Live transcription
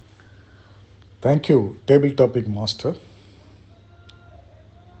Thank you, table topic master.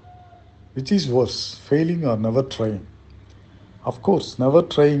 Which is worse, failing or never trying? Of course, never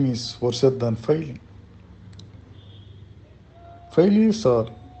trying is worse than failing. Failures are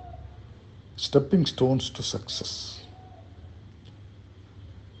stepping stones to success.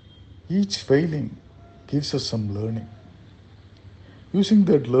 Each failing gives us some learning. Using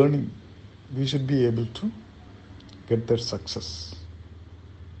that learning, we should be able to get that success.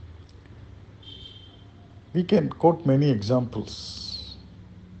 We can quote many examples.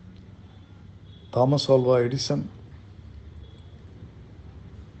 Thomas Alva Edison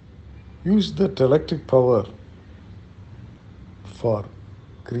used that electric power for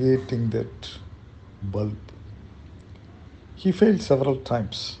creating that bulb. He failed several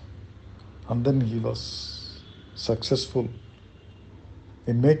times and then he was successful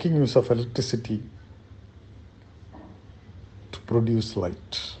in making use of electricity to produce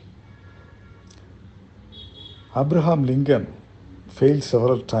light. Abraham Lincoln failed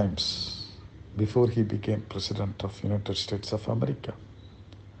several times before he became President of United States of America.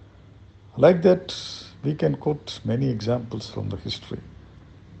 Like that, we can quote many examples from the history.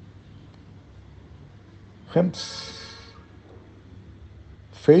 Hence,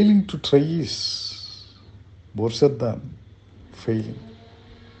 failing to try is worse than failing.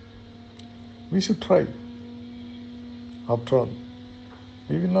 We should try. After all,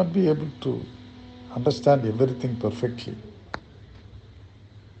 we will not be able to understand everything perfectly.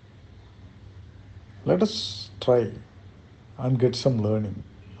 Let us try and get some learning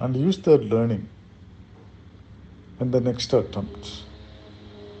and use that learning in the next attempt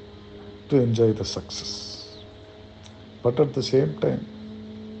to enjoy the success. But at the same time,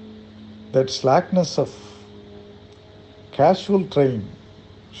 that slackness of casual trying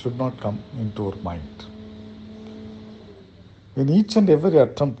should not come into our mind. In each and every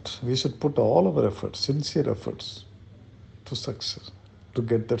attempt, we should put all our efforts, sincere efforts, to success, to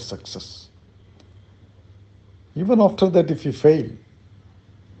get that success. Even after that, if we fail,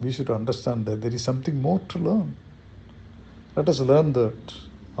 we should understand that there is something more to learn. Let us learn that,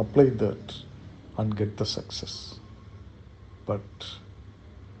 apply that, and get the success. But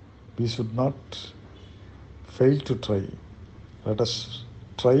we should not fail to try. Let us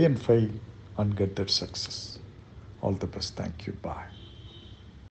try and fail and get that success. All the best. Thank you. Bye.